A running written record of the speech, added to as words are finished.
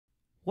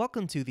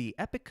Welcome to the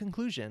epic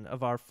conclusion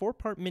of our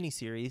 4-part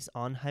mini-series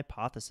on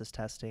hypothesis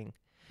testing.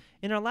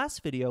 In our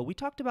last video, we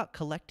talked about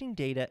collecting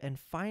data and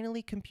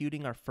finally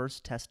computing our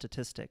first test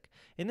statistic,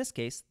 in this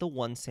case, the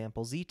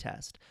one-sample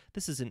z-test.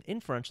 This is an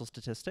inferential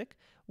statistic,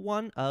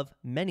 one of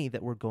many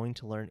that we're going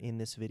to learn in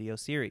this video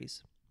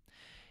series.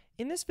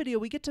 In this video,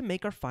 we get to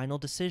make our final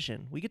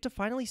decision. We get to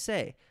finally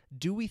say,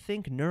 do we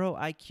think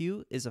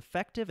neuro-IQ is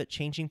effective at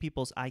changing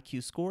people's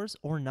IQ scores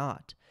or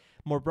not?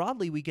 More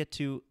broadly, we get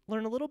to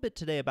learn a little bit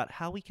today about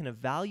how we can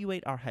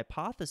evaluate our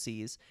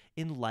hypotheses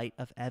in light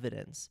of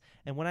evidence.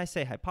 And when I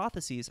say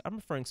hypotheses, I'm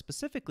referring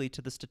specifically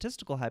to the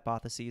statistical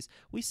hypotheses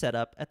we set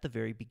up at the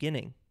very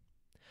beginning.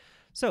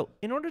 So,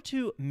 in order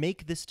to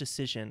make this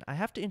decision, I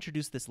have to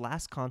introduce this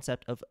last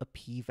concept of a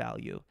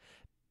p-value.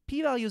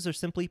 P-values are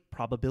simply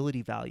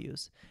probability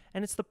values,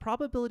 and it's the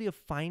probability of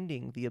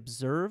finding the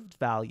observed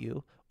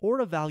value or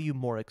a value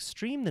more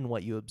extreme than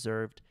what you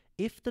observed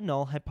if the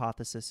null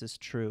hypothesis is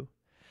true.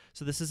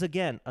 So this is,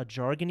 again, a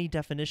jargony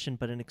definition,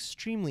 but an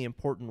extremely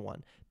important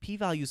one.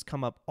 P-values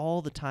come up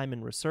all the time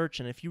in research,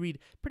 and if you read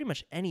pretty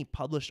much any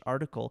published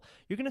article,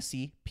 you're going to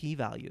see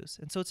p-values,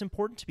 and so it's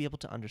important to be able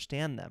to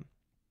understand them.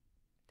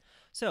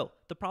 So,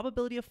 the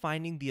probability of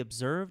finding the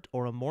observed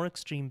or a more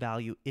extreme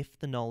value if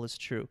the null is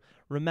true.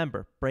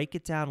 Remember, break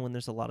it down when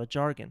there's a lot of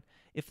jargon.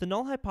 If the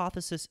null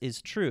hypothesis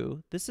is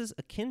true, this is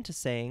akin to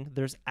saying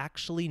there's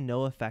actually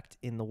no effect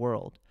in the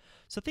world.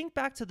 So think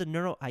back to the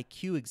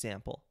neuro-IQ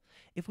example.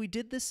 If we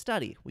did this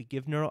study, we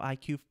give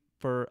neuro-IQ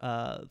for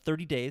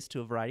 30 days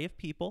to a variety of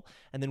people,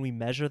 and then we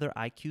measure their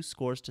IQ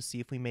scores to see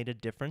if we made a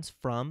difference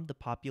from the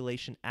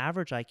population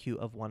average IQ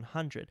of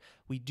 100.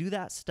 We do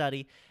that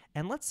study,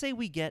 and let's say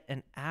we get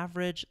an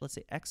average, let's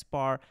say X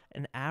bar,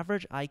 an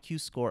average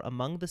IQ score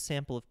among the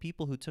sample of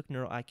people who took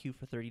neuro-IQ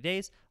for 30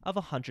 days of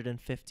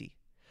 150.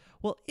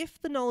 Well,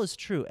 if the null is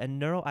true and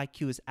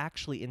neuro-IQ is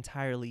actually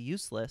entirely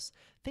useless,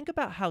 think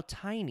about how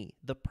tiny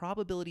the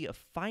probability of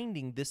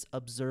finding this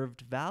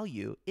observed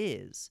value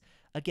is.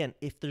 Again,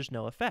 if there's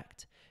no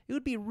effect. It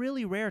would be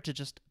really rare to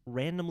just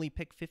randomly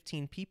pick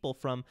 15 people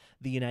from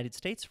the United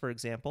States, for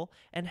example,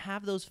 and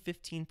have those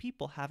 15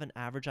 people have an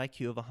average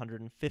IQ of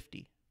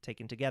 150.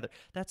 Taken together.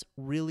 That's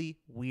really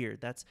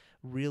weird. That's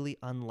really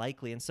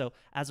unlikely. And so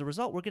as a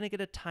result, we're going to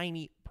get a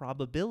tiny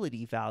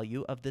probability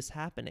value of this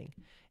happening.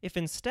 If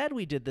instead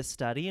we did this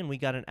study and we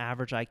got an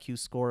average IQ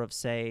score of,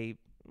 say,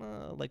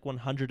 like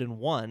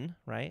 101,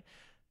 right?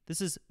 This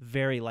is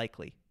very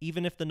likely.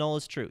 Even if the null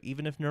is true,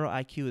 even if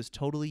neuro-IQ is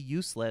totally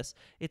useless,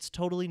 it's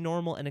totally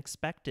normal and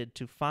expected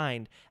to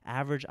find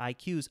average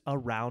IQs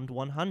around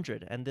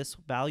 100, and this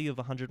value of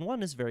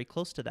 101 is very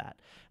close to that.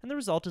 And the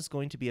result is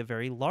going to be a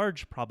very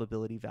large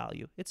probability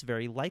value. It's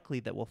very likely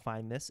that we'll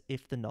find this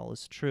if the null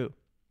is true.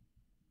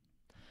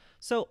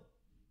 So,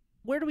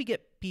 where do we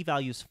get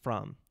p-values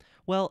from?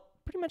 Well,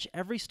 pretty much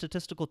every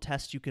statistical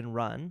test you can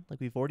run, like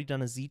we've already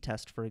done a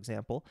z-test, for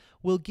example,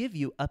 will give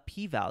you a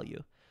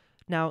p-value.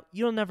 Now,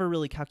 you'll never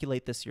really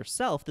calculate this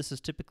yourself. This is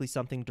typically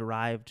something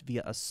derived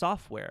via a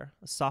software.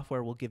 A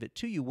software will give it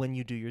to you when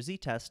you do your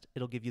z-test.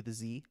 It'll give you the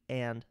z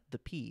and the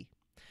p.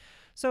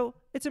 So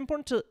it's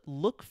important to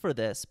look for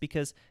this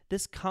because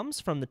this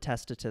comes from the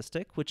test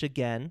statistic, which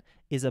again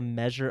is a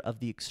measure of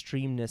the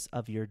extremeness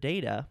of your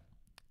data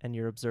and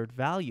your observed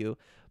value.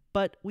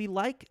 But we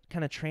like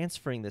kind of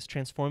transforming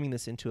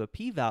this into a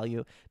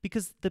p-value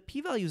because the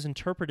p-value is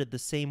interpreted the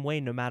same way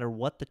no matter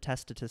what the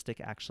test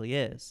statistic actually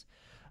is.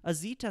 A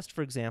z-test,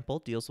 for example,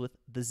 deals with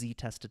the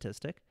z-test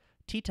statistic.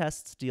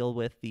 T-tests deal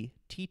with the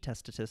t-test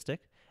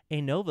statistic.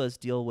 ANOVAs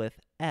deal with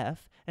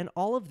F, and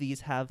all of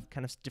these have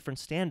kind of different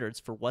standards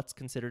for what's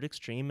considered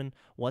extreme and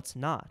what's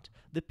not.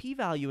 The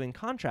p-value, in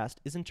contrast,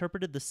 is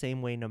interpreted the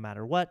same way no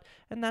matter what,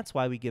 and that's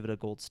why we give it a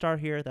gold star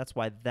here. That's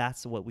why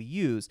that's what we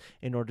use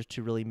in order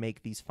to really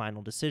make these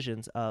final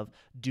decisions of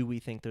do we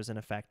think there's an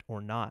effect or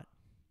not.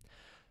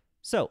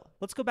 So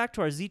let's go back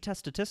to our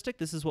z-test statistic.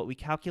 This is what we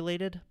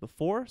calculated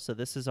before. So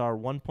this is our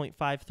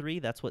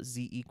 1.53. That's what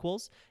z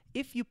equals.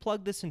 If you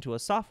plug this into a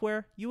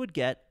software, you would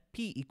get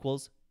p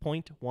equals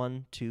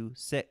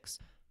 0.126.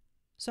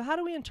 So how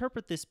do we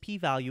interpret this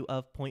p-value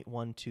of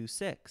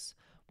 0.126?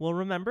 Well,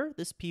 remember,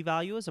 this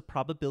p-value is a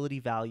probability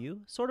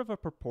value, sort of a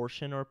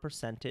proportion or a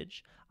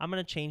percentage. I'm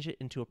going to change it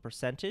into a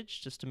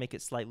percentage just to make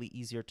it slightly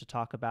easier to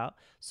talk about.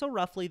 So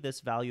roughly this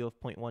value of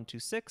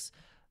 0.126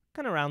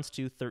 kind of rounds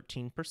to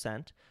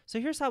 13%. So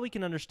here's how we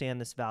can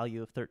understand this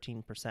value of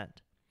 13%.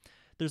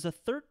 There's a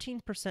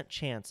 13%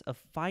 chance of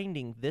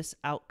finding this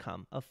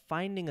outcome, of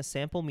finding a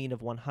sample mean of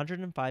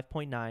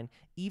 105.9,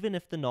 even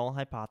if the null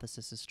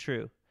hypothesis is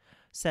true.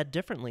 Said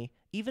differently,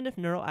 even if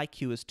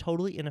neuro-IQ is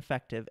totally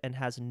ineffective and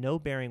has no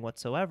bearing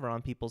whatsoever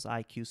on people's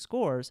IQ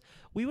scores,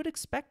 we would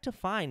expect to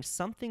find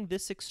something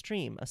this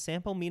extreme, a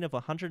sample mean of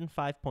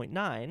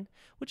 105.9,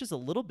 which is a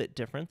little bit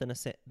different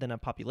than a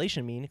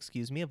population mean,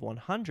 of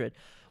 100.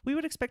 We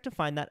would expect to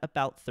find that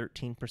about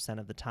 13%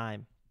 of the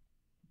time.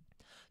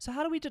 So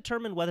how do we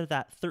determine whether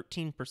that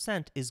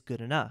 13% is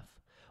good enough?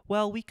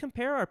 Well, we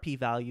compare our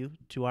p-value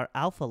to our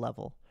alpha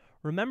level.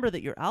 Remember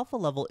that your alpha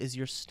level is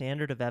your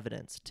standard of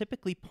evidence,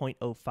 typically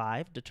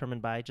 0.05,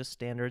 determined by just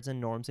standards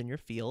and norms in your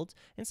field.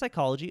 In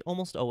psychology,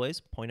 almost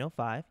always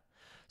 0.05.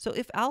 So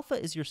if alpha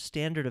is your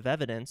standard of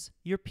evidence,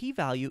 your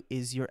p-value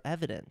is your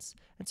evidence.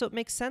 And so it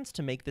makes sense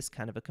to make this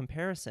kind of a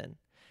comparison.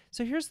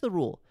 So here's the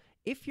rule.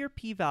 If your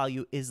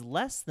p-value is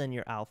less than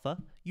your alpha,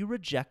 you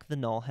reject the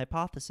null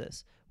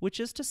hypothesis, which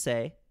is to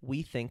say,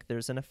 we think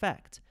there's an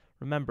effect.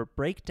 Remember,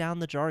 break down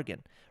the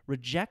jargon.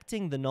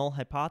 Rejecting the null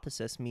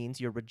hypothesis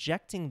means you're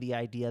rejecting the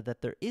idea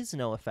that there is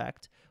no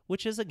effect,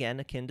 which is again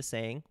akin to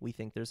saying we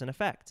think there's an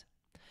effect.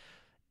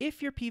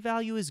 If your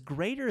p-value is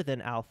greater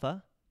than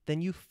alpha,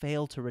 then you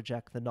fail to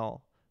reject the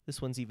null.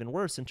 This one's even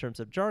worse in terms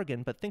of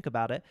jargon, but think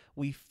about it.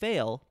 We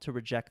fail to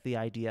reject the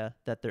idea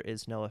that there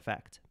is no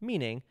effect,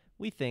 meaning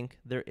we think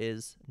there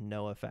is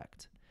no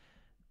effect.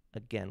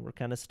 Again, we're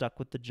kind of stuck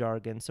with the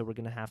jargon, so we're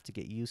going to have to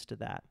get used to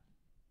that.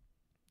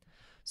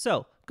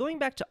 So, going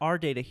back to our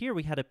data here,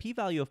 we had a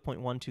p-value of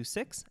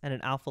 0.126 and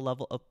an alpha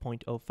level of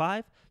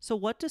 0.05. So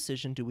what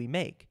decision do we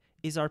make?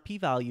 Is our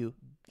p-value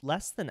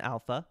less than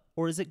alpha,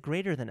 or is it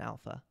greater than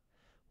alpha?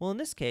 Well, in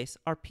this case,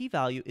 our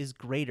p-value is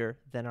greater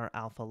than our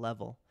alpha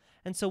level,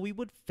 and so we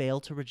would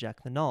fail to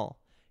reject the null.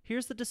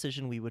 Here's the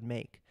decision we would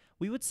make.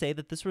 We would say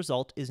that this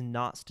result is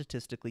not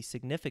statistically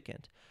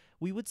significant.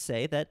 We would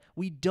say that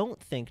we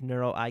don't think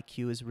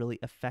neuro-IQ is really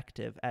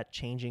effective at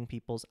changing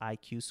people's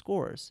IQ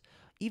scores.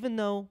 Even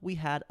though we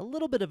had a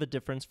little bit of a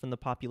difference from the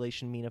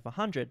population mean of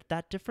 100,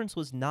 that difference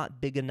was not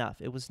big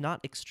enough. It was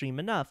not extreme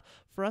enough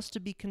for us to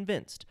be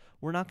convinced.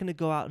 We're not going to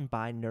go out and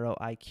buy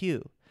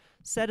neuro-IQ.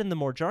 Said in the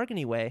more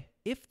jargony way,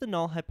 if the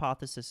null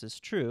hypothesis is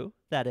true,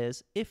 that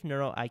is, if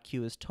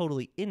neuro-IQ is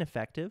totally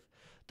ineffective,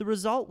 the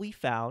result we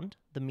found,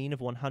 the mean of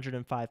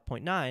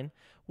 105.9,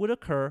 would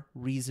occur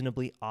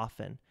reasonably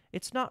often.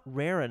 It's not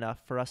rare enough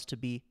for us to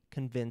be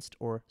convinced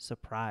or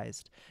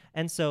surprised.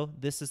 And so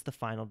this is the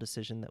final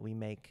decision that we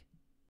make.